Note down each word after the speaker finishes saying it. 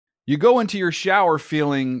You go into your shower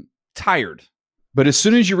feeling tired, but as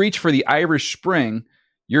soon as you reach for the Irish Spring,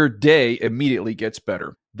 your day immediately gets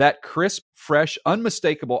better. That crisp, fresh,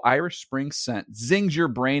 unmistakable Irish Spring scent zings your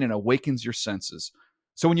brain and awakens your senses.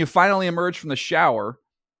 So when you finally emerge from the shower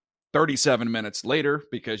 37 minutes later,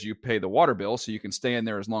 because you pay the water bill so you can stay in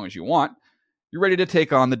there as long as you want, you're ready to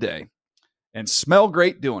take on the day and smell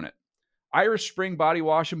great doing it. Irish Spring Body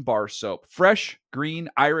Wash and Bar Soap. Fresh, green,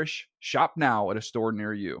 Irish. Shop now at a store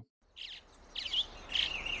near you.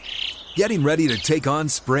 Getting ready to take on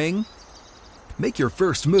spring? Make your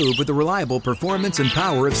first move with the reliable performance and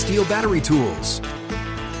power of Steel battery tools.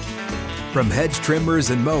 From hedge trimmers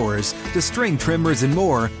and mowers to string trimmers and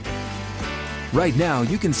more, right now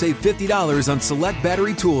you can save $50 on select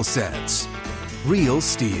battery tool sets. Real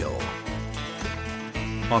Steel.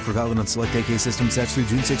 Offer valid on select AK system sets through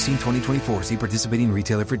June 16, 2024. See participating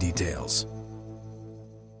retailer for details.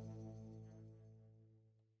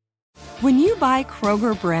 When you buy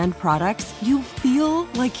Kroger brand products, you feel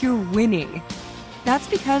like you're winning. That's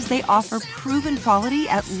because they offer proven quality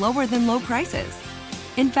at lower than low prices.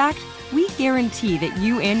 In fact, we guarantee that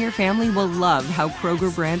you and your family will love how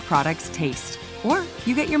Kroger brand products taste, or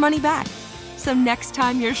you get your money back. So next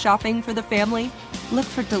time you're shopping for the family, look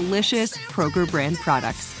for delicious Kroger brand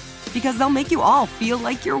products, because they'll make you all feel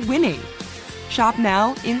like you're winning. Shop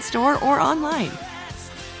now, in-store, or online.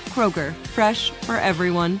 Kroger, fresh for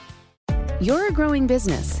everyone. You're a growing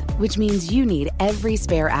business, which means you need every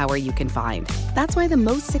spare hour you can find. That's why the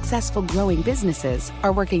most successful growing businesses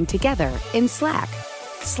are working together in Slack.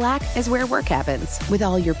 Slack is where work happens, with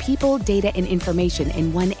all your people, data, and information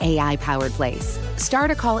in one AI-powered place. Start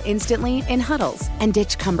a call instantly in huddles and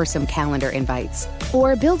ditch cumbersome calendar invites.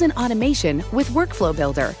 Or build an automation with Workflow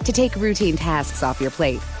Builder to take routine tasks off your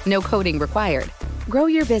plate. No coding required. Grow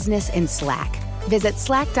your business in Slack. Visit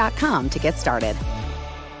slack.com to get started.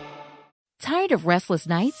 Tired of restless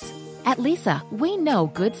nights? At Leesa, we know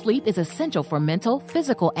good sleep is essential for mental,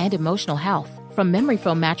 physical, and emotional health. From memory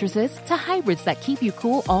foam mattresses to hybrids that keep you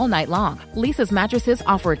cool all night long, Leesa's mattresses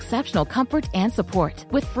offer exceptional comfort and support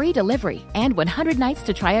with free delivery and 100 nights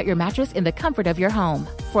to try out your mattress in the comfort of your home.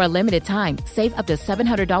 For a limited time, save up to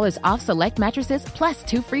 $700 off select mattresses plus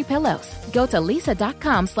 2 free pillows. Go to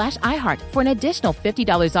leesa.com/iHeart for an additional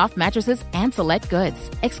 $50 off mattresses and select goods.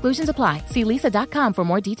 Exclusions apply. See leesa.com for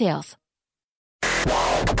more details.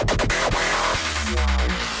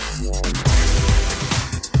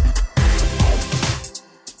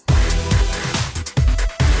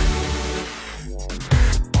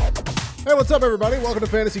 Hey, what's up, everybody? Welcome to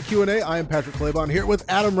Fantasy Q&A. I am Patrick Claybon here with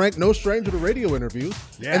Adam Rank, no stranger to radio interviews.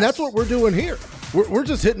 Yes. And that's what we're doing here. We're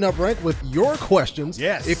just hitting up Rank with your questions.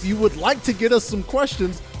 Yes. If you would like to get us some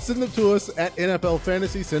questions, send them to us at NFL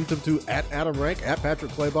Fantasy. Send them to at Adam Rank, at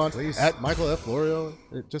Patrick Claybon, please, at Michael F. Florio.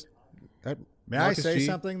 Just at May Marcus I say G.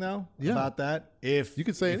 something, though, about that? If you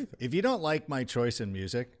could say anything. If you don't like my choice in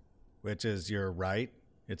music, which is your right,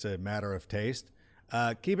 it's a matter of taste,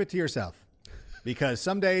 keep it to yourself. Because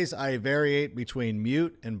some days I variate between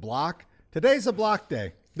mute and block. Today's a block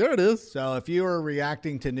day. There it is. So if you are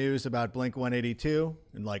reacting to news about Blink-182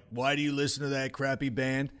 and like, why do you listen to that crappy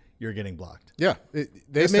band? You're getting blocked. Yeah.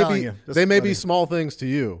 They may be small things to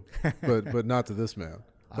you, but not to this man.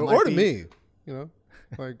 Or to me. You know,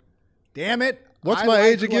 like, damn it. What's my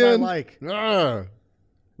age again? My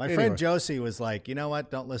friend Josie was like, you know what?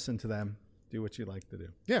 Don't listen to them. Do what you like to do.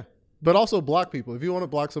 Yeah. But also block people. If you want to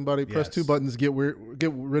block somebody, press 2 buttons, get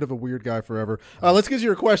rid of a weird guy forever. Let's get to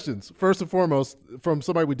your questions. First and foremost, from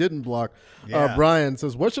somebody we didn't block, Brian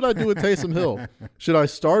says, what should I do with Taysom Hill? Should I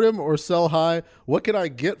start him or sell high? What can I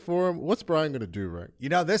get for him? What's Brian going to do, right? You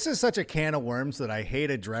know, this is such a can of worms that I hate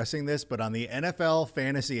addressing this, but on the NFL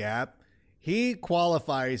Fantasy app, he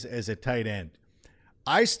qualifies as a tight end.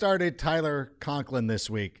 I started Tyler Conklin this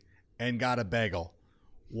week and got a bagel.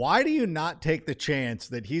 Why do you not take the chance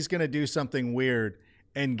that he's going to do something weird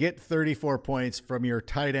and get 34 points from your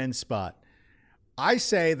tight end spot? I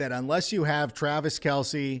say that unless you have Travis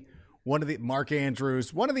Kelce, Mark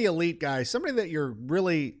Andrews, one of the elite guys, somebody that you're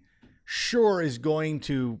really sure is going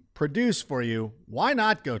to produce for you, why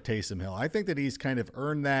not go Taysom Hill? I think that he's kind of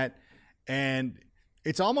earned that, and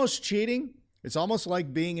it's almost cheating. It's almost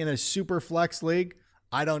like being in a super flex league.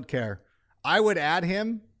 I don't care. I would add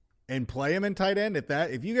him and play him in tight end.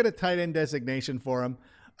 If you get a tight end designation for him,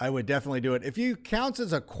 I would definitely do it. If you counts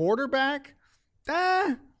as a quarterback,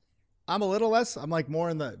 I'm a little less. I'm like more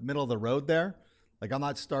in the middle of the road there. Like I'm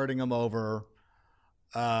not starting him over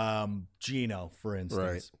Geno, for instance.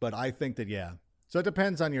 Right. But I think that, So it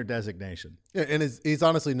depends on your designation. Yeah, and he's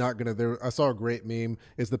honestly not going to. I saw a great meme.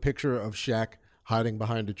 It's the picture of Shaq hiding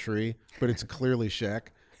behind a tree, but it's clearly Shaq.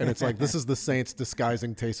 and it's like this is the Saints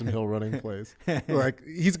disguising Taysom Hill running plays. Like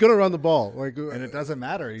he's gonna run the ball, like, and it doesn't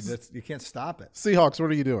matter. You can't stop it. Seahawks, what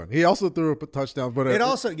are you doing? He also threw a touchdown, but it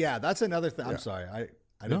also, that's another thing. I'm sorry, I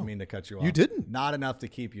didn't mean to cut you off. You didn't. Not enough to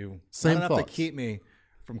keep you. Same not enough thoughts. to keep me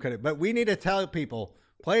from cutting. But we need to tell people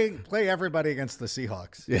play everybody against the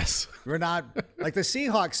Seahawks. Yes, we're not like the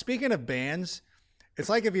Seahawks. Speaking of bands, it's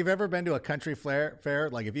like if you've ever been to a country fair,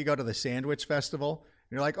 like if you go to the Sandwich Festival,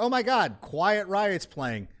 and you're like, oh my God, Quiet Riot's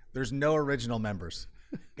playing. There's no original members.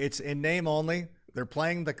 It's in name only. They're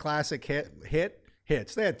playing the classic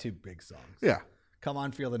hits. They had 2 big songs. Yeah. Come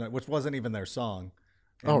On Feel the Noise, which wasn't even their song.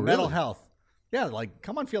 Oh, really? Mental really? Health. Yeah, like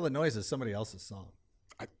Come On Feel the Noise is somebody else's song.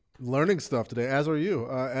 Learning stuff today, as are you.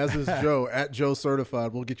 As is Joe, at Joe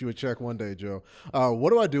Certified. We'll get you a check one day, Joe.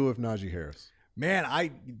 What do I do with Najee Harris?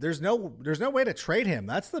 Man, there's no way to trade him.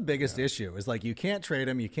 That's the biggest issue. Is like you can't trade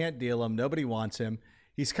him, you can't deal him. Nobody wants him.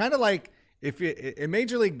 He's kind of like in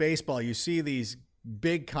Major League Baseball, you see these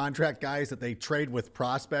big contract guys that they trade with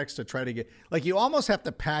prospects to try to get. Like you almost have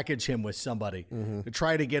to package him with somebody to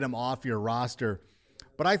try to get him off your roster.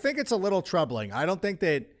 But I think it's a little troubling. I don't think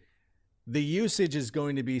that the usage is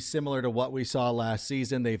going to be similar to what we saw last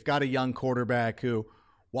season. They've got a young quarterback who,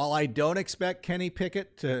 while I don't expect Kenny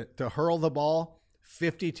Pickett to hurl the ball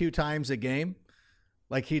 52 times a game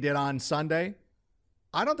like he did on Sunday,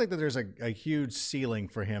 I don't think that there's a huge ceiling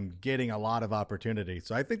for him getting a lot of opportunity.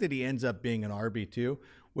 So I think that he ends up being an RB2,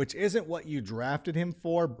 which isn't what you drafted him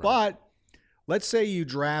for. Right. But let's say you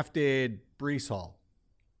drafted Breece Hall.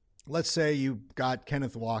 Let's say you got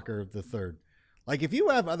Kenneth Walker III. Like if you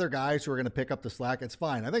have other guys who are going to pick up the slack, it's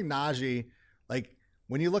fine. I think Najee, like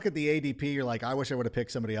when you look at the ADP, you're like, I wish I would have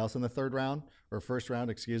picked somebody else in the first round,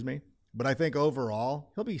 excuse me. But I think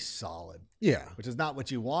overall, he'll be solid. Yeah. Which is not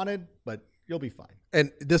what you wanted, but you'll be fine. And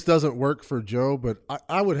this doesn't work for Joe, but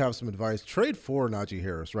I would have some advice. Trade for Najee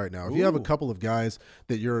Harris right now. If you have a couple of guys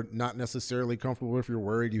that you're not necessarily comfortable with, you're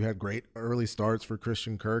worried you had great early starts for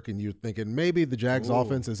Christian Kirk, and you're thinking maybe the Jags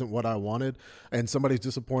offense isn't what I wanted, and somebody's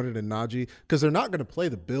disappointed in Najee, because they're not going to play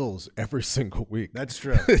the Bills every single week. That's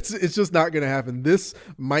true. It's just not going to happen. This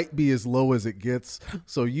might be as low as it gets,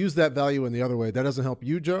 so use that value in the other way. That doesn't help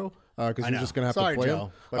you, Joe, because you're just going to have to play Joe,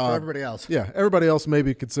 him. But for everybody else. Yeah, everybody else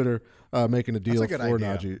maybe consider making a deal for idea.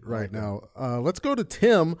 Najee right now. Let's go to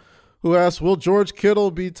Tim, who asks, will George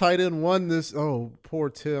Kittle be tight end 1 this? Oh, poor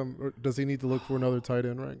Tim. Does he need to look for another tight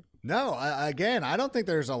end rank? No, I don't think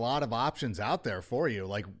there's a lot of options out there for you.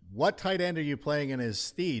 Like, what tight end are you playing in his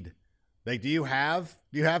stead? Like, do you have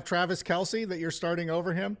Travis Kelce that you're starting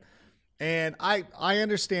over him? And I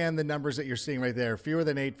understand the numbers that you're seeing right there. Fewer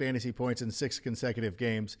than 8 fantasy points in 6 consecutive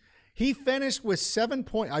games. He finished with 7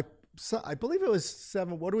 point. I believe it was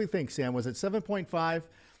 7. What do we think, Sam? Was it 7.5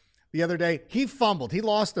 the other day? He fumbled. He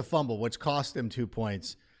lost a fumble, which cost him 2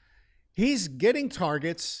 points. He's getting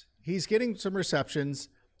targets. He's getting some receptions.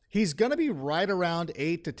 He's going to be right around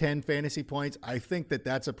 8 to 10 fantasy points. I think that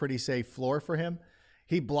that's a pretty safe floor for him.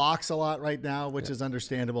 He blocks a lot right now, which is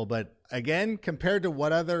understandable. But again, compared to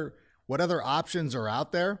what other options are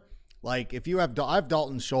out there, like if you have, I have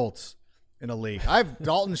Dalton Schultz in a league. I have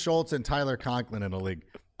Dalton Schultz and Tyler Conklin in a league.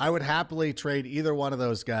 I would happily trade either one of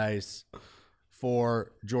those guys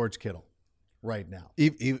for George Kittle right now.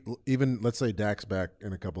 Even let's say Dak's back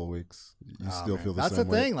in a couple of weeks, you still feel the same way. That's the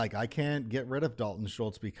thing. Like, I can't get rid of Dalton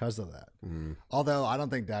Schultz because of that. Although I don't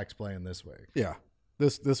think Dak's playing this week. Yeah,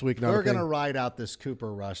 this week. We're going to ride out this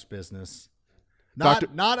Cooper Rush business.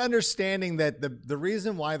 Not understanding that the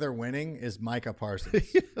reason why they're winning is Micah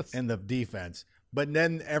Parsons and the defense. But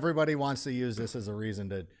then everybody wants to use this as a reason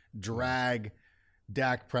to drag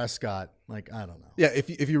Dak Prescott. Like, I don't know. Yeah,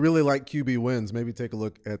 if you really like QB wins, maybe take a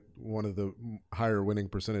look at one of the higher winning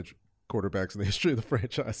percentage quarterbacks in the history of the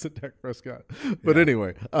franchise, Dak Prescott. But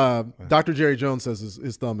anyway, Dr. Jerry Jones says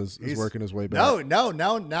his thumb is working his way back. No.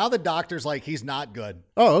 Now the doctor's like, he's not good.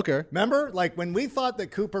 Oh, okay. Remember, like when we thought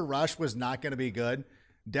that Cooper Rush was not going to be good,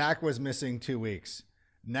 Dak was missing 2 weeks.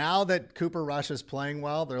 Now that Cooper Rush is playing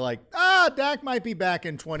well, they're like, Dak might be back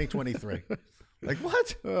in 2023. Like,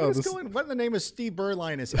 what? What in the name of Steve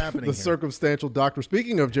Berline is happening The here? circumstantial doctor.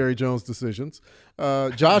 Speaking of Jerry Jones decisions,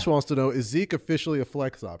 Josh wants to know, is Zeke officially a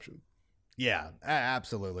flex option? Yeah,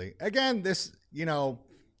 absolutely. Again, this, you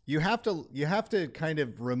have to kind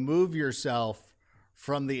of remove yourself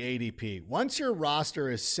from the ADP. Once your roster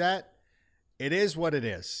is set, it is what it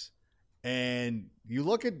is. And you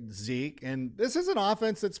look at Zeke, and this is an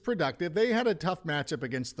offense that's productive. They had a tough matchup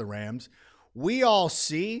against the Rams. We all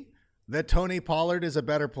see that Tony Pollard is a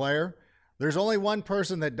better player. There's only one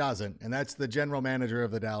person that doesn't, and that's the general manager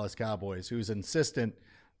of the Dallas Cowboys, who's insistent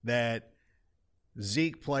that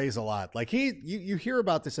Zeke plays a lot. Like you hear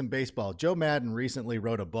about this in baseball. Joe Madden recently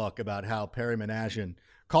wrote a book about how Perry Minasian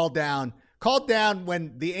called down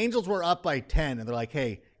when the Angels were up by 10, and they're like,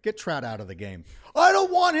 hey, get Trout out of the game. I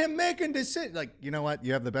don't want him making decisions. Like, you know what?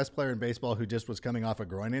 You have the best player in baseball who just was coming off a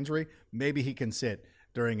groin injury. Maybe he can sit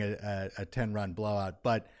during a 10-run blowout.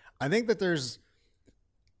 But I think that there's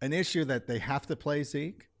an issue that they have to play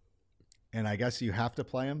Zeke, and I guess you have to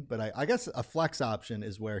play him. But I guess a flex option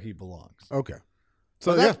is where he belongs. Okay.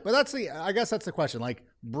 But that's the question. Like,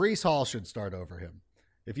 Breece Hall should start over him.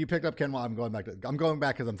 If you picked up Ken, I'm going back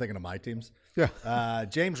because I'm thinking of my teams. Yeah.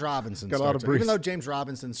 James Robinson Got a lot of Breece. Even though James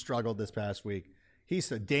Robinson struggled this past week,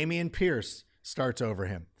 Dameon Pierce starts over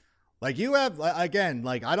him. Like, you have, again,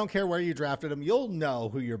 like, I don't care where you drafted him. You'll know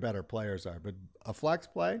who your better players are. But a flex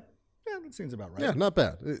play, yeah, that seems about right. Yeah, not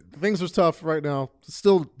bad. Things are tough right now.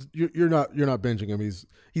 Still, you're not benching him.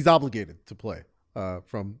 He's obligated to play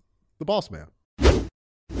from the boss man.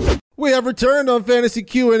 We have returned on Fantasy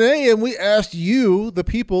Q&A, and we asked you, the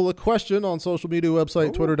people, a question on social media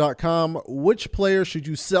website, twitter.com. Which player should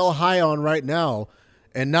you sell high on right now?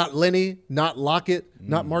 And not Lenny, not Lockett,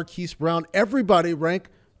 not Marquise Brown. Everybody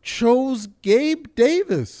chose Gabe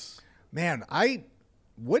Davis. Man,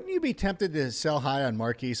 wouldn't you be tempted to sell high on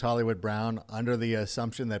Marquise Hollywood Brown under the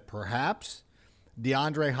assumption that perhaps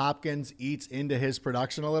DeAndre Hopkins eats into his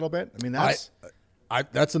production a little bit? I mean, that's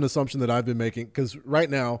an assumption that I've been making, because right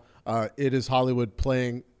now it is Hollywood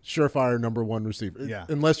playing surefire number one receiver. Yeah.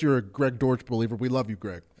 Unless you're a Greg Dortch believer. We love you,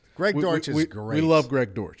 Greg. Greg Dortch is great. We love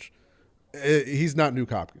Greg Dortch. He's not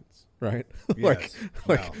Nuke Hopkins, right? Yes,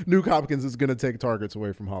 Nuke Hopkins is going to take targets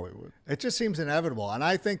away from Hollywood. It just seems inevitable. And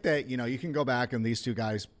I think that, you can go back and these two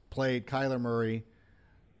guys played, Kyler Murray,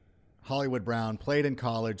 Hollywood Brown, played in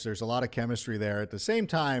college. There's a lot of chemistry there. At the same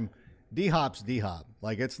time, D-Hop's D-Hop.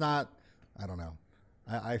 Like, it's not, I don't know.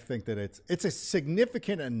 I think that it's a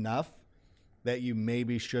significant enough that you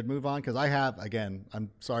maybe should move on, because I have, again, I'm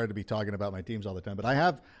sorry to be talking about my teams all the time, but I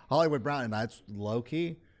have Hollywood Brown, and that's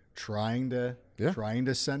low-key trying to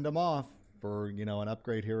send him off for, an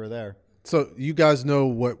upgrade here or there. So you guys know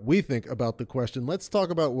what we think about the question. Let's talk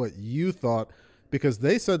about what you thought, because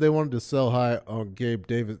they said they wanted to sell high on Gabe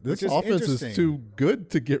Davis. This offense is too good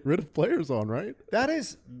to get rid of players on, right?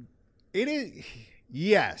 It is,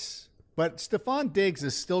 yes. But Stephon Diggs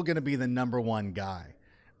is still going to be the number one guy.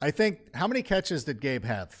 I think, how many catches did Gabe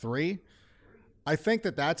have? 3? I think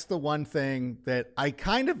that that's the one thing that I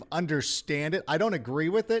kind of understand it. I don't agree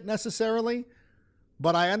with it necessarily,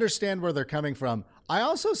 but I understand where they're coming from. I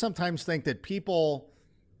also sometimes think that people,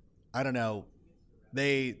 I don't know,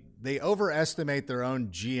 they overestimate their own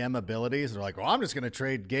GM abilities. They're like, well, I'm just going to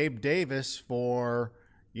trade Gabe Davis for,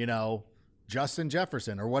 Justin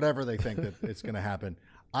Jefferson or whatever they think that it's going to happen.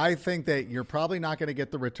 I think that you're probably not going to get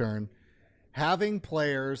the return. Having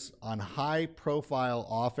players on high-profile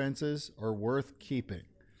offenses are worth keeping.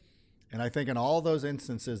 And I think in all those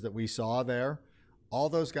instances that we saw there, all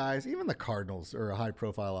those guys, even the Cardinals are a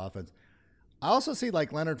high-profile offense. I also see,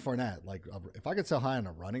 like, Leonard Fournette. Like, if I could sell high on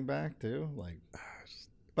a running back, too, like –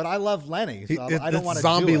 but I love Lenny, so I don't want to do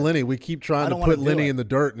it. Zombie Lenny. We keep trying to put Lenny in the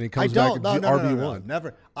dirt, and he comes back and RB1. No,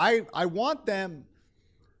 never. I want them –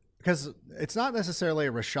 because it's not necessarily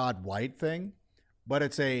a Rachaad White thing, but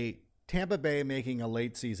it's a Tampa Bay making a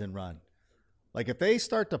late season run. Like, if they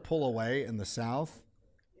start to pull away in the South,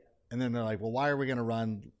 and then they're like, well, why are we going to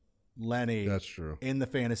run Lenny That's true. in the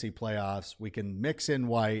fantasy playoffs? We can mix in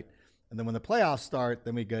White, and then when the playoffs start,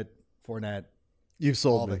 then we get Fournette. You've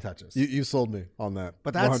sold all me. the touches. You sold me on that.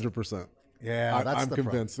 But that's 100%. Yeah, I'm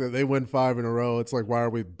convinced. They win 5 in a row. It's like, why are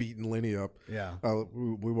we beating Lenny up? Yeah.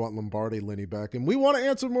 We want Lombardi Lenny back. And we want to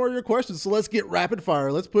answer more of your questions. So let's get rapid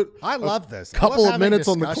fire. Let's put I love this. Couple of minutes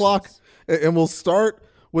on the clock. And we'll start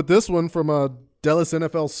with this one from a Dallas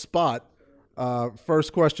NFL Spot.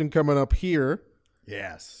 First question coming up here.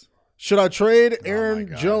 Yes. Should I trade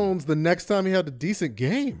Aaron Jones the next time he had a decent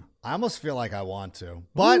game? I almost feel like I want to,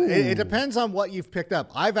 but it depends on what you've picked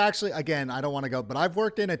up. I've actually, again, I don't want to go, but I've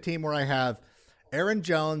worked in a team where I have Aaron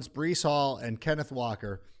Jones, Breece Hall, and Kenneth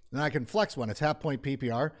Walker, and I can flex one. It's half-point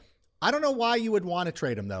PPR. I don't know why you would want to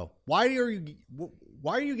trade him, though. Why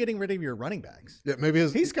are you getting rid of your running backs? Yeah, maybe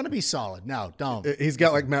he's going to be solid. No, don't. He's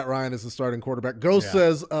got like Matt Ryan as the starting quarterback. Ghost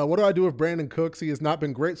says, what do I do with Brandon Cooks? He has not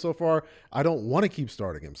been great so far. I don't want to keep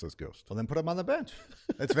starting him, says Ghost. Well, then put him on the bench.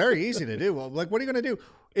 It's very easy to do. Well, like, what are you going to do?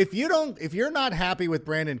 If you're not happy with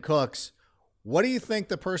Brandon Cooks, what do you think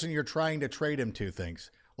the person you're trying to trade him to thinks?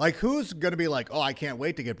 Like, who's going to be like, oh, I can't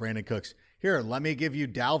wait to get Brandon Cooks. Here, let me give you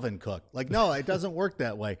Dalvin Cook. Like, no, it doesn't work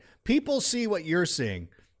that way. People see what you're seeing.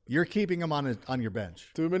 You're keeping him on your bench.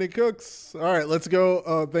 Too many cooks. All right, let's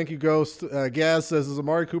go. Thank you, Ghost. Gaz says, is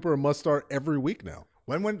Amari Cooper a must-start every week now?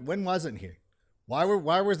 When wasn't he? Why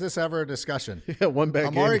was this ever a discussion? Yeah, one bad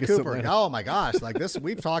Amari game Cooper. Atlanta. Oh my gosh, like this.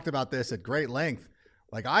 We've talked about this at great length.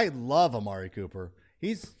 Like I love Amari Cooper.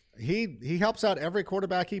 He helps out every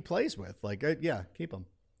quarterback he plays with. Like yeah, keep him.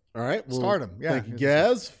 All right, well, start him. Yeah, thank you,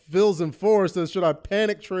 Gaz. Phil's in 4 says, should I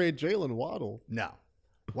panic trade Jalen Waddle? No.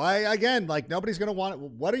 Why again? Like nobody's going to want it.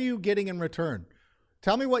 What are you getting in return?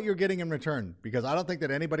 Tell me what you're getting in return, because I don't think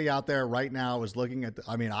that anybody out there right now is looking at.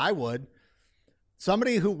 I would.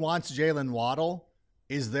 Somebody who wants Jalen Waddle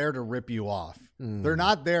is there to rip you off. They're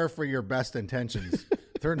not there for your best intentions.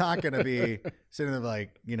 They're not going to be sitting there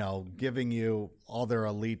like, giving you all their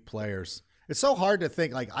elite players. It's so hard to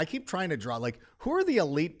think. Like, I keep trying to draw, like, who are the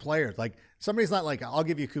elite players? Like, somebody's not like, I'll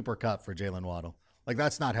give you Cooper Kupp for Jalen Waddle. Like,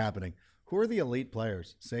 that's not happening. Who are the elite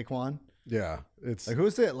players? Saquon? Yeah. It's like,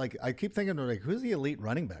 who's the, like, I keep thinking, like, who's the elite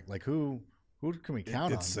running back? Like, who can we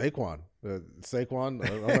count on? It's Saquon. Saquon, I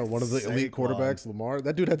don't know, one of the elite quarterbacks, Lamar.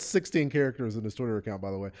 That dude had 16 characters in his Twitter account,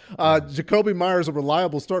 by the way. Jacoby Myers, a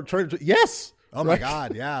reliable start. Yes. Oh, my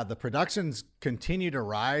God. Yeah. The productions continue to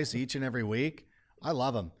rise each and every week. I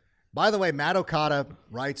love them. By the way, Matt Okada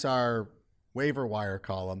writes our waiver wire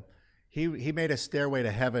column. He made a Stairway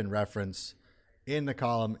to Heaven reference in the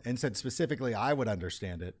column and said specifically I would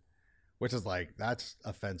understand it, which is like, that's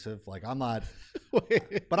offensive. Like, I'm not,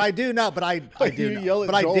 but I do know, but I do know. Yell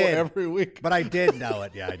at but Joel I did every week. But I did know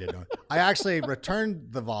it. Yeah, I did know it. I actually returned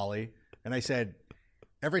the volley and I said,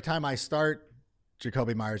 every time I start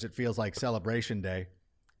Jacoby Myers, it feels like Celebration Day,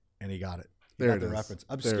 and he got it. There it the is. reference.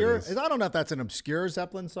 Obscure. There it is. I don't know if that's an obscure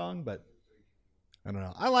Zeppelin song, but I don't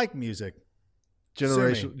know. I like music.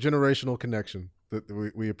 Generational connection.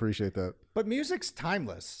 We appreciate that. But music's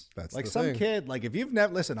timeless. That's like the some thing. kid. Like if you've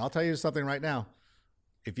never listen, I'll tell you something right now.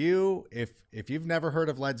 If you've never heard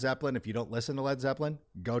of Led Zeppelin, if you don't listen to Led Zeppelin,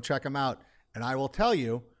 go check them out. And I will tell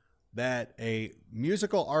you that a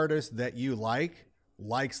musical artist that you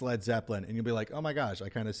likes Led Zeppelin, and you'll be like, oh my gosh, I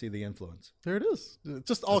kind of see the influence. There it is.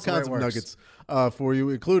 Just all That's the way kinds it of works. nuggets for you,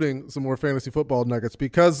 including some more fantasy football nuggets,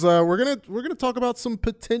 because we're gonna talk about some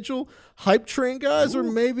potential hype train guys, or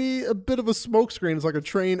maybe a bit of a smokescreen. It's like a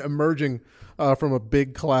train emerging from a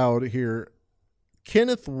big cloud here.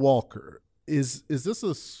 Kenneth Walker, is this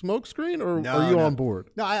a smokescreen, or are you on board?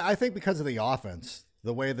 No, I think because of the offense,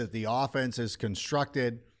 the way that the offense is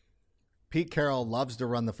constructed, Pete Carroll loves to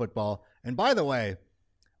run the football. And by the way,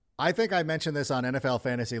 I think I mentioned this on NFL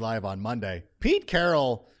Fantasy Live on Monday. Pete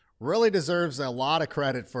Carroll really deserves a lot of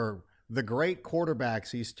credit for the great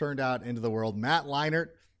quarterbacks he's turned out into the world. Matt Leinart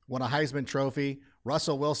won a Heisman Trophy.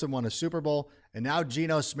 Russell Wilson won a Super Bowl. And now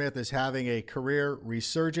Geno Smith is having a career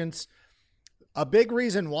resurgence. A big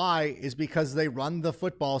reason why is because they run the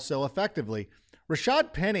football so effectively.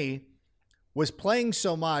 Rashad Penny was playing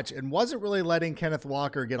so much and wasn't really letting Kenneth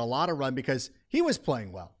Walker get a lot of run because he was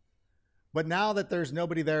playing well. But now that there's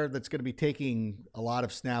nobody there that's going to be taking a lot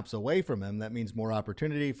of snaps away from him, that means more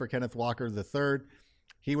opportunity for Kenneth Walker III.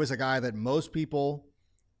 He was a guy that most people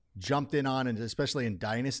jumped in on, and especially in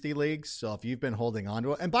dynasty leagues. So if you've been holding on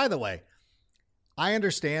to it, and by the way, I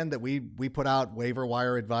understand that we put out waiver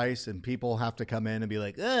wire advice and people have to come in and be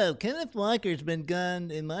like, oh, Kenneth Walker's been gone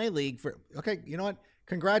in my league for, okay, you know what?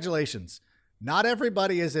 Congratulations. Not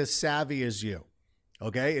everybody is as savvy as you.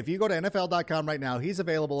 Okay, if you go to NFL.com right now, he's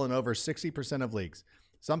available in over 60% of leagues.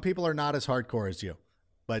 Some people are not as hardcore as you,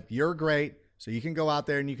 but you're great, so you can go out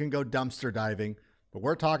there and you can go dumpster diving. But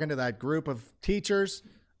we're talking to that group of teachers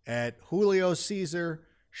at Julio Cesar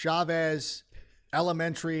Chavez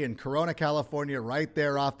Elementary in Corona, California, right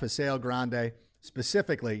there off Paseo Grande.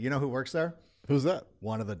 Specifically, you know who works there? Who's that?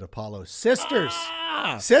 One of the DePaulo sisters.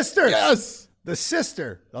 Sisters! Yes! The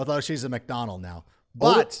sister, although she's a McDonald now.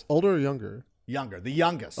 But older or younger? Younger, the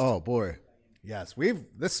youngest. Oh boy, yes,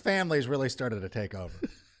 this family's really started to take over.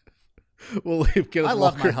 We'll leave Kenneth I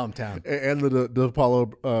love Walker my hometown and the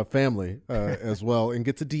Apollo family as well, and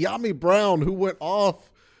get to De'Ami Brown, who went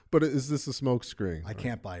off. But is this a smoke screen? I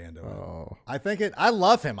can't buy into it. Oh. I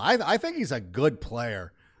love him. I think he's a good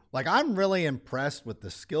player. Like, I'm really impressed with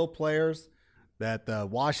the skill players that the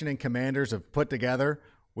Washington Commanders have put together.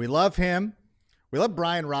 We love him. We love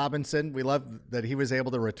Brian Robinson. We love that he was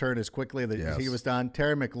able to return as quickly as he was done.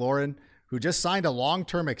 Terry McLaurin, who just signed a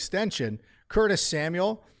long-term extension. Curtis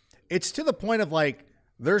Samuel. It's to the point of, like,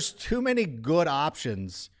 there's too many good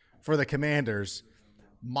options for the Commanders.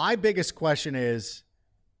 My biggest question is,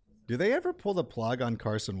 do they ever pull the plug on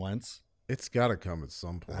Carson Wentz? It's got to come at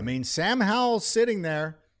some point. I mean, Sam Howell's sitting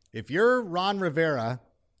there. If you're Ron Rivera,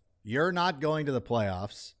 you're not going to the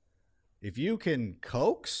playoffs. if you can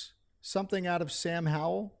coax something out of Sam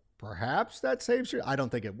Howell, perhaps that saves you. I don't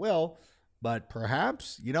think it will, but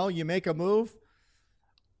perhaps, you make a move.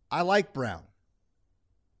 I like Brown.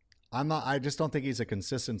 I just don't think he's a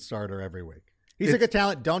consistent starter every week. He's a good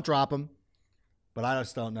talent. Don't drop him. But I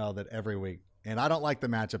just don't know that every week. And I don't like the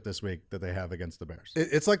matchup this week that they have against the Bears.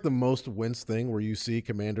 It's like the most Wentz thing where you see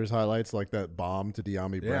Commanders highlights like that bomb to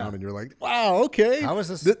De'Ami Brown, and you're like, wow, okay. How is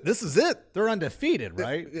this? This is it. They're undefeated,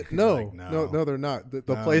 right? No, they're not. The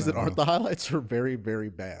plays that aren't the highlights are very, very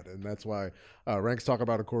bad. And that's why Ranks talk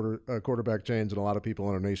about a quarterback change, and a lot of people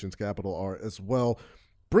in our nation's capital are as well.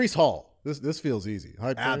 Breece Hall, this feels easy.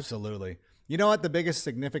 Absolutely. You know what? The biggest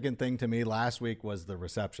significant thing to me last week was the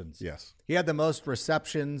receptions. Yes. He had the most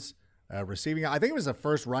receptions receiving. I think it was the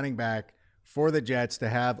first running back for the Jets to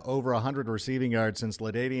have over 100 receiving yards since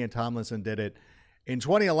LaDainian Tomlinson did it in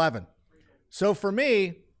 2011. So for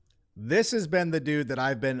me, this has been the dude that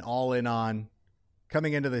I've been all in on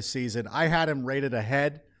coming into this season. I had him rated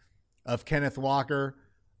ahead of Kenneth Walker.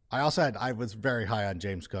 I was very high on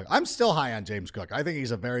James Cook. I'm still high on James Cook. I think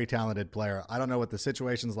he's a very talented player. I don't know what the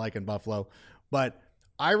situation's like in Buffalo, but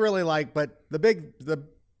I really like, but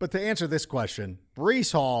to answer this question,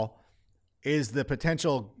 Breece Hall is the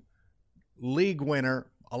potential league winner.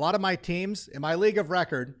 A lot of my teams in my league of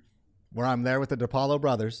record, where I'm there with the DePaulo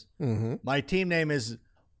brothers, my team name is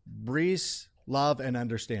Breece, Love, and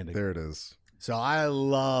Understanding. There it is. So I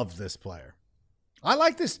love this player. I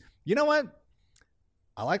like this. You know what?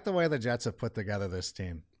 I like the way the Jets have put together this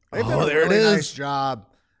team. They've done a really nice job.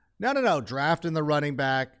 No. Drafting the running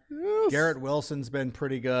back. Yes. Garrett Wilson's been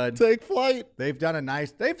pretty good. Take flight. They've done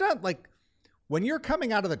when you're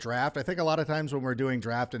coming out of the draft, I think a lot of times when we're doing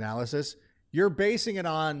draft analysis, you're basing it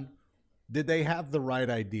on, did they have the right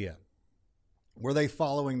idea? Were they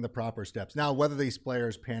following the proper steps? Now, whether these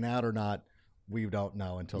players pan out or not, we don't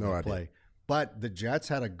know until they play. But the Jets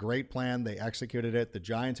had a great plan. They executed it. The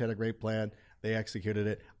Giants had a great plan. They executed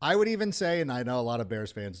it. I would even say, and I know a lot of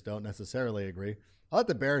Bears fans don't necessarily agree, I thought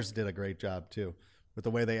the Bears did a great job too with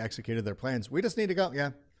the way they executed their plans. We just need to go.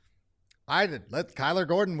 Yeah. Kyler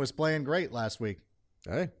Gordon was playing great last week.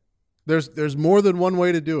 Hey, there's more than one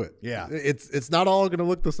way to do it. Yeah. It's not all going to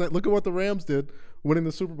look the same. Look at what the Rams did, winning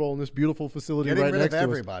the Super Bowl in this beautiful facility Getting right rid next of to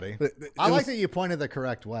everybody. us. I like that you pointed the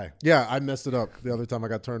correct way. Yeah, I messed it up the other time I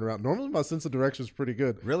got turned around. Normally my sense of direction is pretty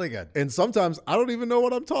good. Really good. And sometimes I don't even know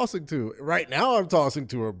what I'm tossing to. Right now I'm tossing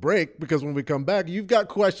to a break because when we come back, you've got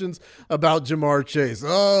questions about Ja'Marr Chase.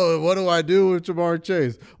 Oh, what do I do with Ja'Marr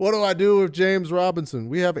Chase? What do I do with James Robinson?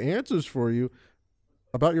 We have answers for you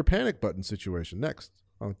about your panic button situation next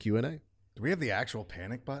on Q&A. Do we have the actual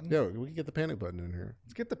panic button? Yeah, we can get the panic button in here.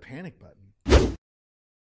 Let's get the panic button.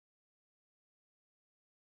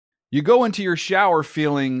 You go into your shower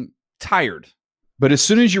feeling tired, but as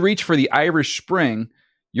soon as you reach for the Irish Spring,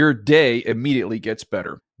 your day immediately gets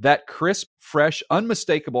better. That crisp, fresh,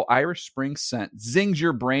 unmistakable Irish Spring scent zings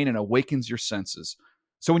your brain and awakens your senses.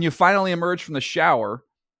 So when you finally emerge from the shower,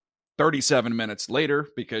 37 minutes later,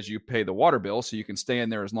 because you pay the water bill so you can stay in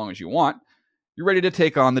there as long as you want, you're ready to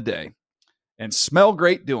take on the day and smell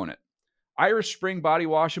great doing it. Irish Spring Body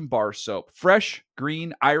Wash and Bar Soap. Fresh,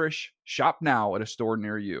 green, Irish. Shop now at a store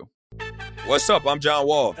near you. What's up? I'm John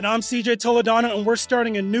Wall. And I'm CJ Toledano, and we're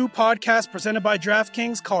starting a new podcast presented by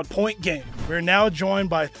DraftKings called Point Game. We're now joined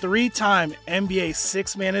by three-time NBA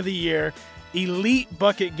Sixth Man of the Year, elite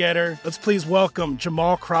bucket getter. Let's please welcome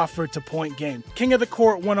Jamal Crawford to Point Game. King of the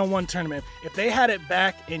Court one-on-one tournament. If they had it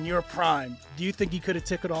back in your prime, do you think you could have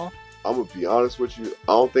took it all? I'm going to be honest with you.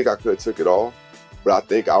 I don't think I could have took it all, but I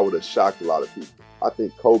think I would have shocked a lot of people. I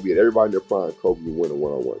think Kobe and everybody in their prime, Kobe would win a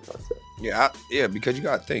one-on-one contest. Yeah, because you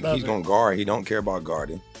got to think, he's going to guard. He don't care about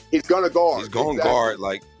guarding. He's going to guard. He's going to guard.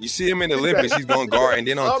 Like, you see him in the Olympics, he's going to guard. And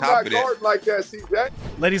then on top of that. I'm not guarding like that, CJ.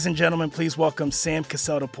 Ladies and gentlemen, please welcome Sam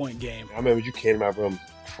Cassell to Point Game. I remember you came out from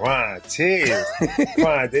crying, tears.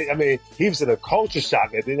 I mean, he was in a culture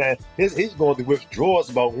shock. And then he's going through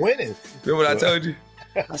withdrawals about winning. Remember what I told you?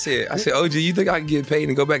 I said, OG, you think I can get paid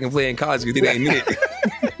and go back and play in college because it ain't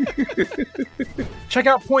it? Check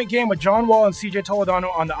out Point Game with John Wall and CJ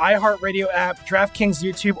Toledano on the iHeartRadio app, DraftKings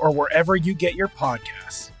YouTube, or wherever you get your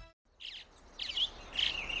podcasts.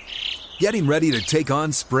 Getting ready to take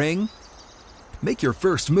on spring? Make your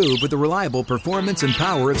first move with the reliable performance and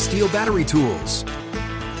power of Steel battery tools.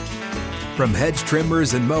 From hedge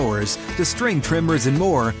trimmers and mowers to string trimmers and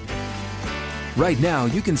more, right now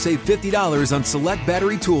you can save $50 on select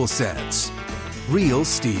battery tool sets. Real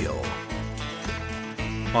Steel.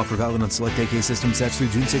 Offer valid on select AK system sets through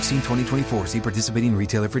June 16, 2024. See participating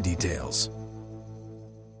retailer for details.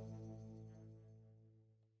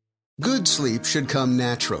 Good sleep should come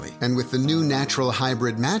naturally, and with the new Natural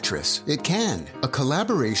Hybrid mattress, it can. A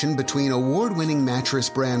collaboration between award-winning mattress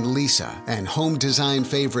brand Leesa and home design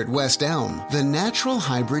favorite West Elm, the Natural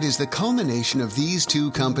Hybrid is the culmination of these two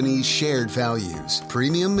companies' shared values: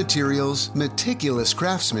 premium materials, meticulous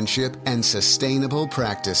craftsmanship, and sustainable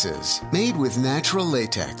practices. Made with natural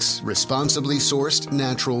latex, responsibly sourced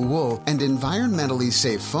natural wool, and environmentally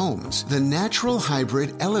safe foams, the Natural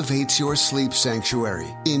Hybrid elevates your sleep sanctuary,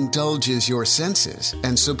 indulges your senses,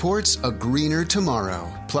 and supports a greener tomorrow.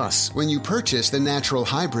 Plus, when you purchase the Natural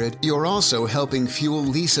Hybrid, you're also helping fuel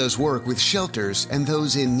Leesa's work with shelters and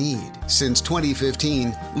those in need. Since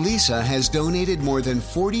 2015, Leesa has donated more than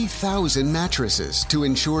 40,000 mattresses to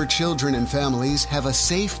ensure children and families have a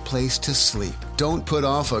safe place to sleep. Don't put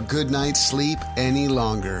off a good night's sleep any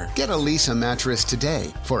longer. Get a Leesa mattress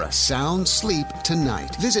today for a sound sleep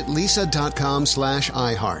tonight. Visit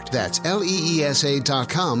leesa.com/iHeart. That's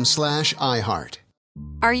LEESA.com/iHeart.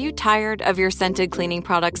 Are you tired of your scented cleaning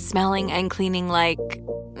products smelling and cleaning like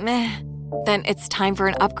meh? Then it's time for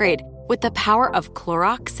an upgrade with the power of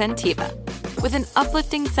Clorox Scentiva. With an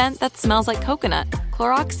uplifting scent that smells like coconut,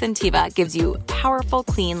 Clorox Scentiva gives you powerful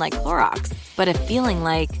clean like Clorox, but a feeling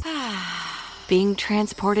like being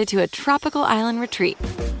transported to a tropical island retreat.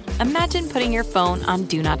 Imagine putting your phone on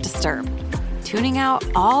Do Not Disturb, tuning out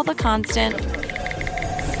all the constant,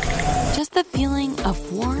 just the feeling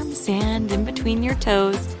of warm sand in between your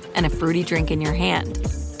toes and a fruity drink in your hand.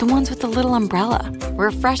 The ones with the little umbrella.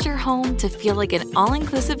 Refresh your home to feel like an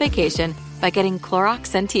all-inclusive vacation by getting Clorox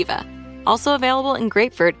Scentiva. Also available in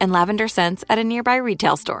grapefruit and lavender scents at a nearby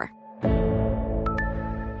retail store.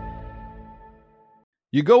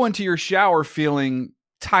 You go into your shower feeling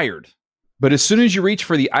tired, but as soon as you reach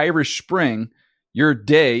for the Irish Spring, your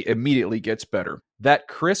day immediately gets better. That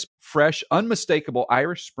crisp, fresh, unmistakable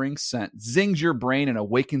Irish Spring scent zings your brain and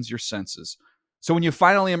awakens your senses. So when you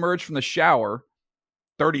finally emerge from the shower,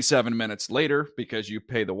 37 minutes later, because you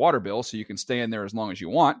pay the water bill so you can stay in there as long as you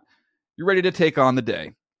want, you're ready to take on the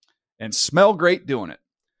day and smell great doing it.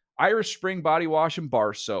 Irish Spring Body Wash and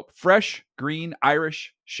Bar Soap. Fresh, green,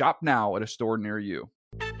 Irish. Shop now at a store near you.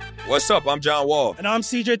 What's up? I'm John Wall. And I'm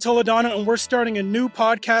CJ Toledano, and we're starting a new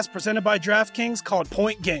podcast presented by DraftKings called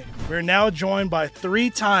Point Game. We're now joined by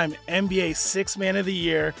three-time NBA Sixth Man of the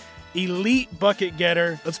Year, elite bucket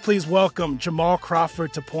getter. Let's please welcome Jamal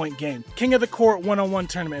Crawford to Point Game. King of the Court one-on-one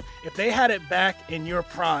tournament. If they had it back in your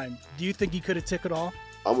prime, do you think you could have took it all?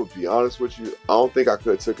 I'm going to be honest with you. I don't think I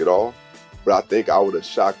could have took it all, but I think I would have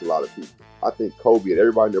shocked a lot of people. I think Kobe and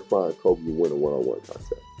everybody in their prime, Kobe would win a one-on-one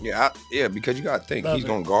contest. Yeah, because you got to think. He's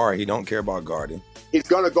going to guard. He don't care about guarding. He's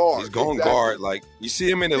going to guard. He's going to guard. Like, you see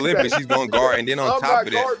him in the Olympics, he's going to guard. And then on top of that.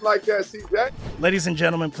 I'm not guarding like that, CJ. Ladies and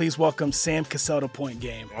gentlemen, please welcome Sam Cassell to Point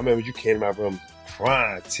Game. I remember you came out from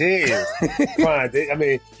crying, tears. Crying. I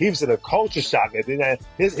mean, he was in a culture shock. And then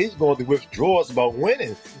he's going through withdrawals about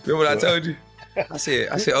winning. Remember what I told you? I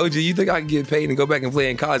said, OG, you think I can get paid and go back and play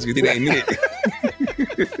in college because it ain't it?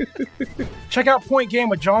 Check out Point Game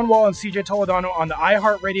with John Wall and CJ Toledano on the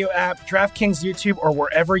iHeartRadio app, DraftKings YouTube, or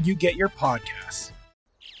wherever you get your podcasts.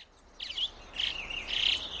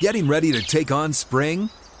 Getting ready to take on spring?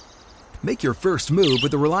 Make your first move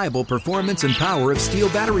with the reliable performance and power of Steel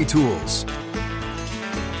battery tools.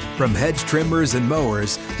 From hedge trimmers and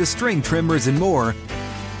mowers to string trimmers and more,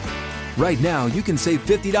 right now you can save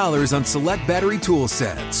 $50 on select battery tool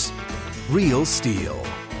sets. Real Steel.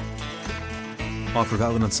 Offer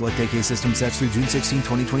valid on select AK system sets through June 16,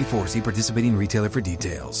 2024. See participating retailer for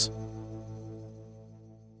details.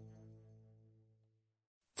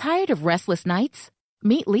 Tired of restless nights?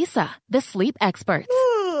 Meet Leesa, the sleep experts.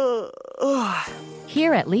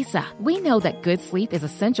 Here at Leesa, we know that good sleep is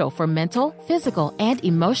essential for mental, physical, and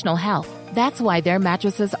emotional health. That's why their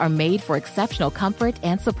mattresses are made for exceptional comfort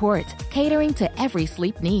and support, catering to every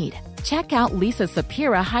sleep need. Check out Leesa's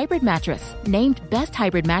Sapira Hybrid Mattress, named Best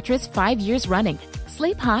Hybrid Mattress 5 years running.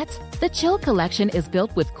 Sleep hot? The Chill Collection is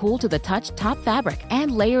built with cool-to-the-touch top fabric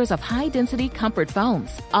and layers of high-density comfort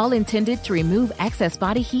foams, all intended to remove excess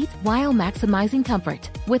body heat while maximizing comfort.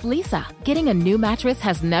 With Leesa, getting a new mattress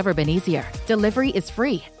has never been easier. Delivery is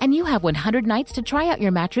free, and you have 100 nights to try out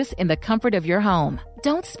your mattress in the comfort of your home.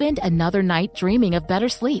 Don't spend another night dreaming of better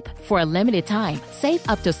sleep. For a limited time, save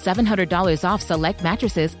up to $700 off select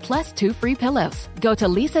mattresses plus 2 free pillows. Go to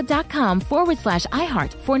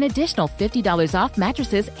leesa.com/iHeart for an additional $50 off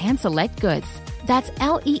mattresses and select goods. That's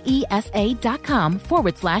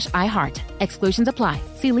LEESA.com/iHeart. Exclusions apply.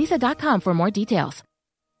 See leesa.com for more details.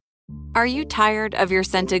 Are you tired of your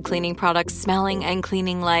scented cleaning products smelling and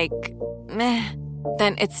cleaning like meh?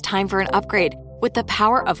 Then it's time for an upgrade with the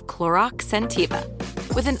power of Clorox Scentiva.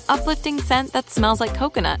 With an uplifting scent that smells like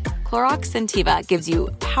coconut, Clorox Scentiva gives you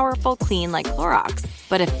powerful clean like Clorox,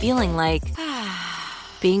 but a feeling like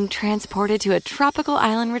being transported to a tropical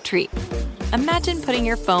island retreat. Imagine putting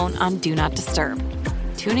your phone on Do Not Disturb,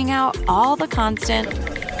 tuning out all the constant,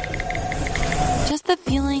 just the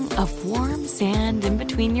feeling of warm sand in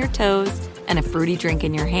between your toes and a fruity drink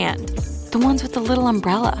in your hand. The ones with the little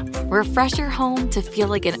umbrella. Refresh your home to feel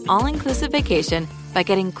like an all-inclusive vacation by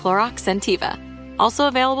getting Clorox Scentiva. Also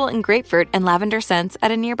available in grapefruit and lavender scents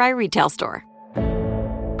at a nearby retail store.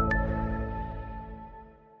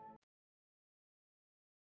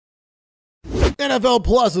 NFL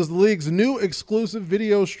Plus is the league's new exclusive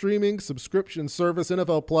video streaming subscription service.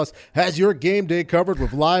 NFL Plus has your game day covered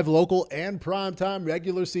with live, local, and primetime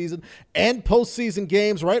regular season and postseason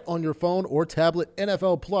games right on your phone or tablet.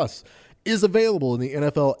 NFL Plus is available in the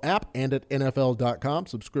NFL app and at NFL.com.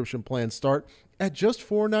 Subscription plans start at just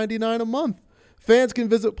 $4.99 a month. Fans can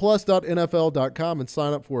visit plus.nfl.com and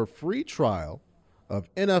sign up for a free trial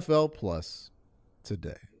of NFL Plus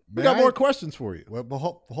today. We got more questions for you.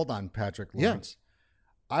 Well, hold on, Patrick Lawrence.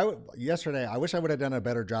 Yeah. Yesterday, I wish I would have done a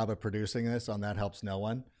better job of producing this on That Helps No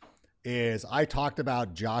One, is I talked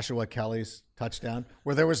about Joshua Kelly's touchdown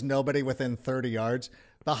where there was nobody within 30 yards.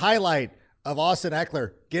 The highlight of Austin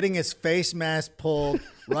Eckler getting his face mask pulled,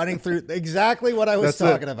 running through exactly what I was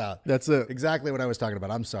talking about. That's it. Exactly what I was talking about.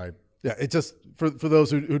 I'm sorry. Yeah, it just, for those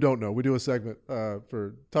who don't know, we do a segment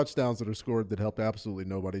for touchdowns that are scored that helped absolutely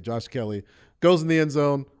nobody. Josh Kelly goes in the end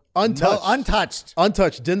zone, untouched.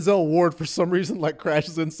 Denzel Ward, for some reason,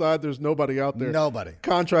 crashes inside. There's nobody out there. Nobody.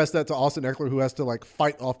 Contrast that to Austin Eckler, who has to,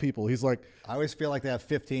 fight off people. He's like... I always feel like they have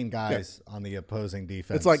 15 guys on the opposing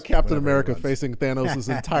defense. It's like Captain America facing Thanos'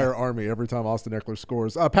 entire army every time Austin Eckler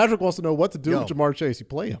scores. Patrick wants to know what to do with Jamar Chase. You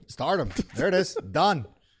play him. Start him. There it is. Done.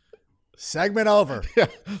 Segment over. Yeah.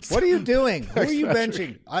 What are you doing? Who are you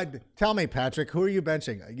benching? Tell me, Patrick, who are you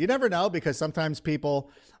benching? You never know, because sometimes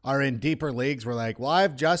people are in deeper leagues. We're like, well, I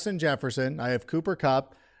have Justin Jefferson, I have Cooper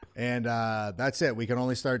Kupp, and that's it. We can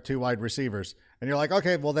only start 2 wide receivers. And you're like,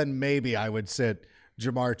 okay, well, then maybe I would sit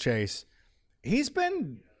Jamar Chase. He's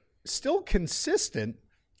been still consistent.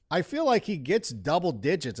 I feel like he gets double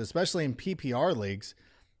digits, especially in PPR leagues.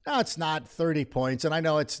 Now, it's not 30 points, and I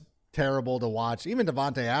know it's terrible to watch. Even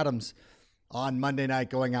Devontae Adams on Monday night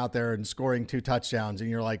going out there and scoring 2 touchdowns, and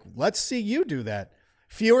you're like, let's see you do that.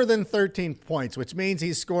 Fewer than 13 points, which means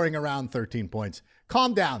he's scoring around 13 points.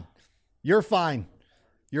 Calm down. You're fine.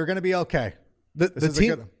 You're going to be okay.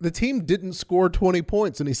 The team didn't score 20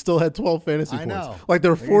 points, and he still had 12 fantasy points. I know.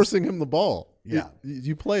 They're forcing him the ball. Yeah.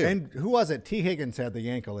 You play it. And who was it? T. Higgins had the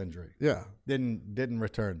ankle injury. Yeah. Didn't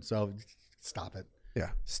return. So stop it. Yeah.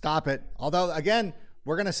 Stop it. Although, again,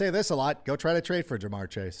 we're going to say this a lot. Go try to trade for Jamar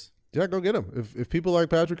Chase. Yeah, go get him. If people like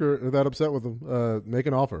Patrick are that upset with him, make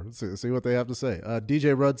an offer. See what they have to say.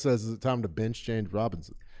 DJ Rudd says it's time to bench James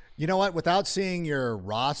Robinson. You know what? Without seeing your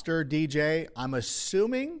roster, DJ, I'm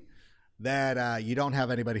assuming that you don't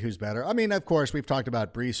have anybody who's better. I mean, of course, we've talked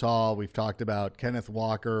about Breece Hall. We've talked about Kenneth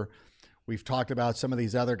Walker. We've talked about some of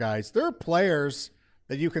these other guys. There are players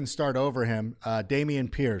that you can start over him. Dameon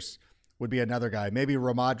Pierce would be another guy. Maybe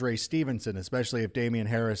Ramondre Stevenson, especially if Damian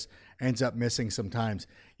Harris ends up missing sometimes.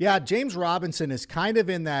 Yeah, James Robinson is kind of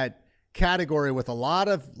in that category with a lot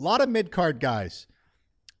of mid-card guys.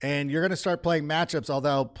 And you're going to start playing matchups,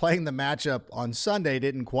 although playing the matchup on Sunday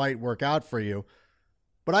didn't quite work out for you.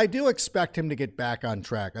 But I do expect him to get back on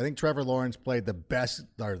track. I think Trevor Lawrence played the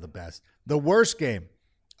worst game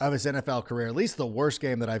of his NFL career, at least the worst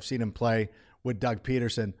game that I've seen him play with Doug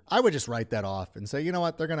Peterson. I would just write that off and say, you know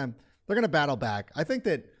what, they're going to battle back. I think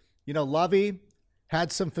that, Lovey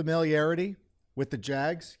had some familiarity with the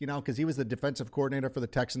Jags, because he was the defensive coordinator for the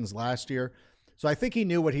Texans last year. So I think he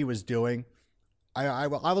knew what he was doing. I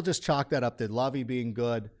will just chalk that up to Lovey being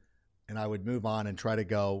good, and I would move on and try to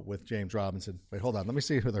go with James Robinson. Wait, hold on. Let me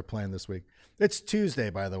see who they're playing this week. It's Tuesday,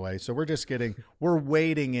 by the way, so we're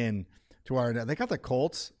wading in to they got the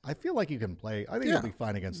Colts. I feel like you can play. I think you'll be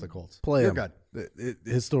fine against the Colts. You're good.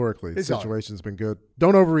 Historically, the situation's been good.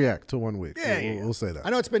 Don't overreact to 1 week. We'll say that. I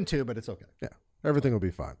know it's been 2, but it's okay. Yeah, everything will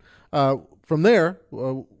be fine. From there,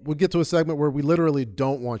 we'll get to a segment where we literally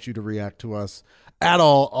don't want you to react to us at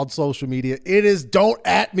all on social media. It is don't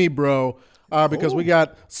at me, bro, because we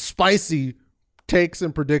got spicy takes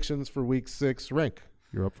and predictions for Week 6. Rank,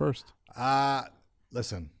 you're up first.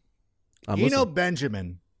 Listen, Eno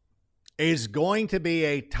Benjamin is going to be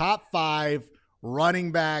a top 5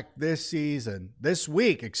 running back this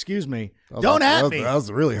week. Excuse me. Don't at me. That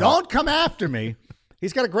was really hot. Don't come after me.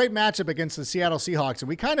 He's got a great matchup against the Seattle Seahawks, and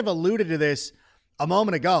we kind of alluded to this a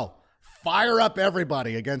moment ago. fire up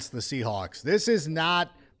everybody against the Seahawks. This is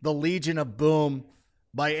not the Legion of Boom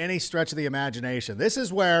by any stretch of the imagination. This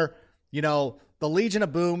is where, the Legion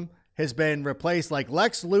of Boom has been replaced, like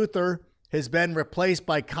Lex Luthor has been replaced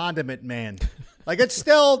by Condiment Man. It's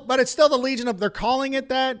still the Legion of, they're calling it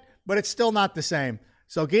that, but it's still not the same.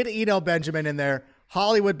 So get Eno Benjamin in there.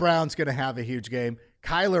 Hollywood Brown's going to have a huge game.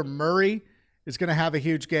 Kyler Murray is going to have a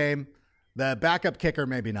huge game. The backup kicker,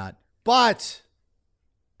 maybe not. But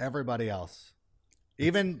everybody else,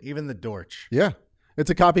 even the Dortch. Yeah. It's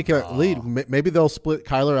a copycat lead. Maybe they'll split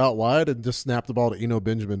Kyler out wide and just snap the ball to Eno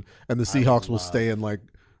Benjamin, and the Seahawks will stay in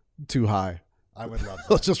too high. I would love that.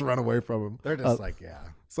 Let's just run away from him. They're just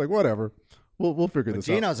It's whatever. We'll figure this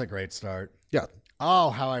out. Geno's a great start. Yeah.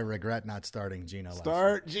 Oh, how I regret not starting Geno.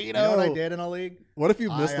 Start Geno. You know what I did in a league? What if you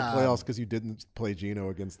missed the playoffs because you didn't play Geno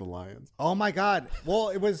against the Lions? Oh my God. Well,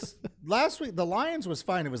 it was last week. The Lions was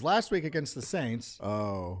fine. It was last week against the Saints.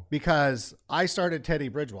 Oh. Because I started Teddy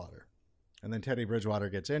Bridgewater. And then Teddy Bridgewater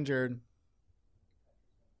gets injured.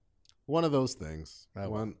 One of those things.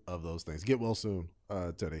 One of those things. Get well soon,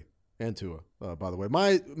 Teddy. And Tua, by the way.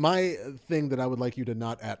 My thing that I would like you to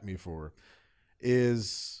not at me for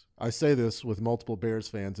is, I say this with multiple Bears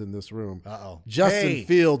fans in this room. Justin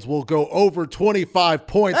Fields will go over 25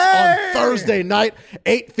 points on Thursday night,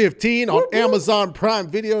 8:15 on Amazon Prime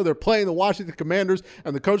Video. They're playing the Washington Commanders,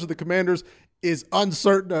 and the coach of the Commanders is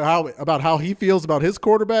uncertain about how he feels about his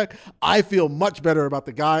quarterback. I feel much better about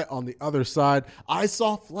the guy on the other side. I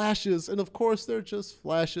saw flashes, and of course they're just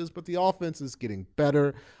flashes, but the offense is getting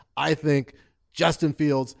better. I think Justin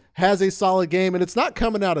Fields has a solid game, and it's not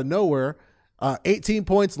coming out of nowhere. 18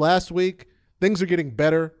 points last week. Things are getting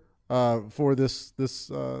better for this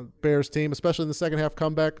Bears team, especially in the second half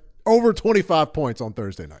comeback. Over 25 points on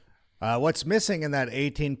Thursday night. What's missing in that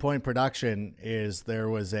 18-point production is there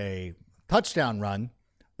was a touchdown run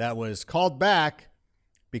that was called back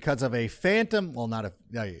because of a phantom. Well,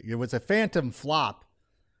 it was a phantom flop.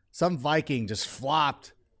 Some Viking just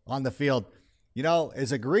flopped on the field.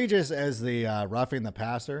 As egregious as the roughing the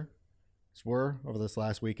passer were over this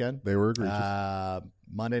last weekend. They were egregious.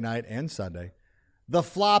 Monday night and Sunday. The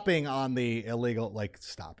flopping on the illegal,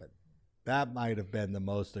 stop it. That might have been the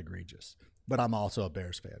most egregious. But I'm also a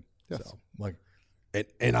Bears fan. Yes. So,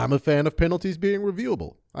 and I'm a fan of penalties being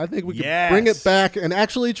reviewable. I think we can bring it back and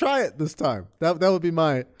actually try it this time. That would be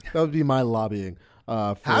my lobbying.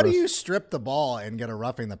 How do you strip the ball and get a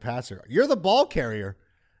roughing the passer? You're the ball carrier.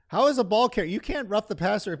 How is a ball carrier? You can't rough the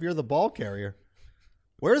passer if you're the ball carrier.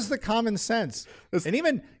 Where's the common sense? And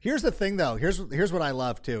even here's the thing, though. Here's what I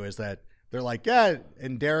love too is that they're like,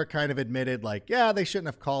 and Derek kind of admitted, they shouldn't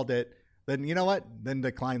have called it. Then you know what? Then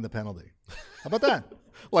decline the penalty. How about that?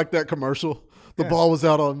 Like that commercial. The ball was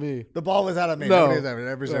out on me. The ball was out on me. No,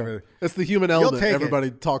 It's the human element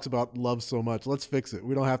everybody talks about, loves so much. Let's fix it.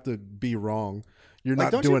 We don't have to be wrong. You're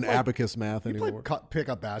not doing abacus math anymore. Pick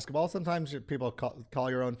up basketball. Sometimes people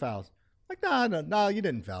call your own fouls. No, you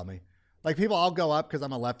didn't foul me. I'll go up because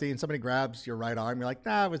I'm a lefty and somebody grabs your right arm. You're like,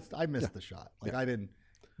 I missed the shot.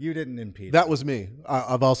 You didn't impede. That was me.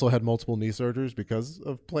 I've also had multiple knee surgeries because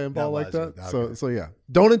of playing ball like that. Okay. So yeah,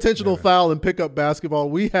 don't intentional foul and pick up basketball.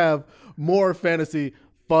 We have more fantasy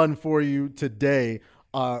fun for you today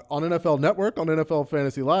on NFL Network, on NFL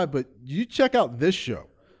Fantasy Live, but you check out this show.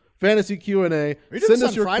 Fantasy Q&A. Send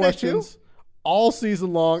us your questions all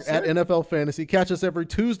season long at NFL Fantasy. Catch us every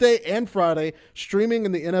Tuesday and Friday, streaming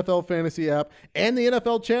in the NFL Fantasy app and the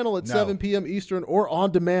NFL channel at 7 p.m. Eastern or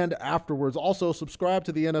on demand afterwards. Also, subscribe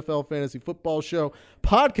to the NFL Fantasy Football Show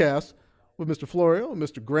podcast with Mr. Florio and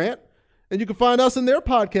Mr. Grant, and you can find us in their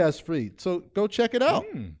podcast feed. So go check it out.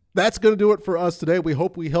 That's going to do it for us today. We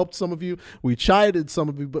hope we helped some of you. We chided some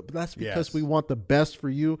of you, but that's because we want the best for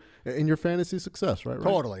you in your fantasy success, right?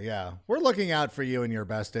 Totally, yeah. We're looking out for you in your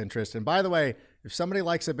best interest. And by the way, if somebody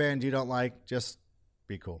likes a band you don't like, just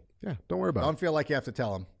be cool. Yeah, don't worry about it. Don't feel like you have to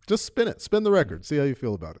tell them. Just spin it. Spin the record. See how you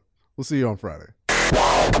feel about it. We'll see you on Friday.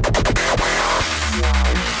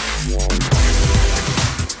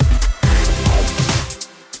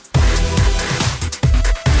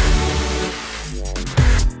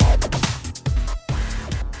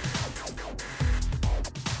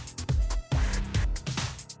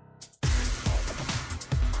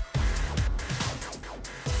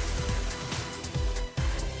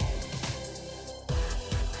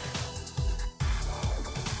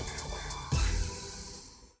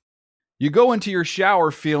 You go into your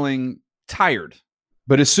shower feeling tired,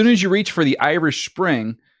 but as soon as you reach for the Irish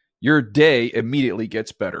Spring, your day immediately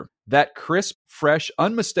gets better. That crisp, fresh,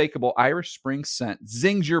 unmistakable Irish Spring scent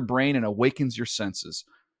zings your brain and awakens your senses.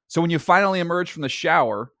 So when you finally emerge from the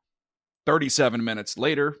shower, 37 minutes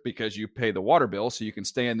later, because you pay the water bill so you can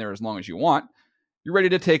stay in there as long as you want, you're ready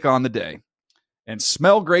to take on the day and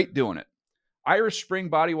smell great doing it. Irish Spring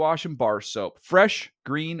Body Wash and Bar Soap. Fresh,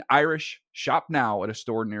 green, Irish. Shop now at a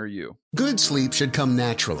store near you. Good sleep should come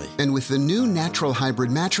naturally, and with the new Natural Hybrid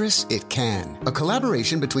mattress, it can. A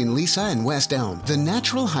collaboration between Lisa and West Elm, the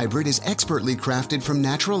Natural Hybrid is expertly crafted from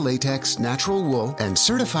natural latex, natural wool, and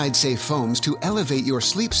certified safe foams to elevate your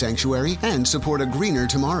sleep sanctuary and support a greener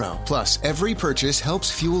tomorrow. Plus, every purchase helps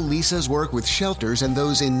fuel Lisa's work with shelters and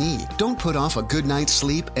those in need. Don't put off a good night's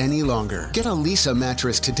sleep any longer. Get a Lisa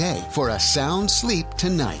mattress today for a sound sleep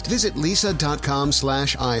tonight. Visit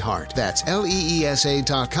lisa.com/iHeart. That's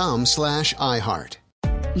LEESA.com/iHeart.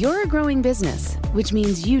 You're a growing business, which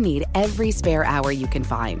means you need every spare hour you can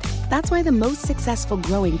find. That's why the most successful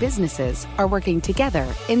growing businesses are working together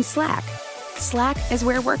in Slack. Slack is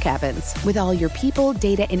where work happens, with all your people,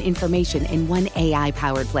 data, and information in one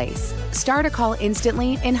AI-powered place. Start a call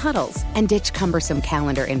instantly in huddles and ditch cumbersome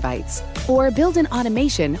calendar invites. Or build an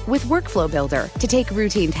automation with Workflow Builder to take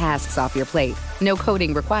routine tasks off your plate. No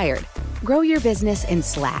coding required. Grow your business in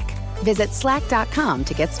Slack. Visit slack.com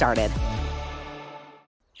to get started.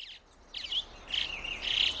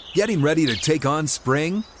 Getting ready to take on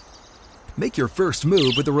spring? Make your first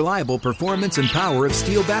move with the reliable performance and power of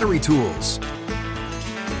Steel battery tools.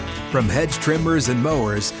 From hedge trimmers and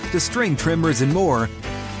mowers to string trimmers and more,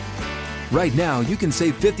 right now you can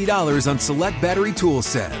save $50 on select battery tool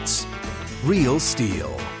sets. Real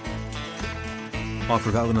Steel.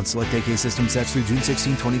 Offer valid on select AK system sets through June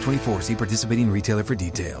 16, 2024. See participating retailer for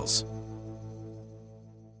details.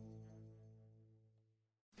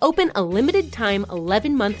 Open a limited-time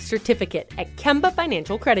 11-month certificate at Kemba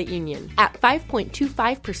Financial Credit Union. At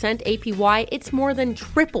 5.25% APY, it's more than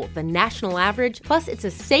triple the national average, plus it's a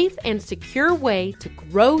safe and secure way to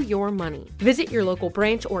grow your money. Visit your local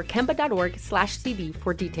branch or kemba.org/cb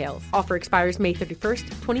for details. Offer expires May 31st,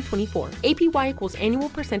 2024. APY equals annual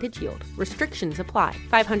percentage yield. Restrictions apply.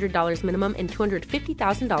 $500 minimum and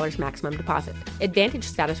 $250,000 maximum deposit. Advantage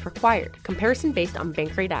status required. Comparison based on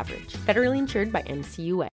bank rate average. Federally insured by NCUA.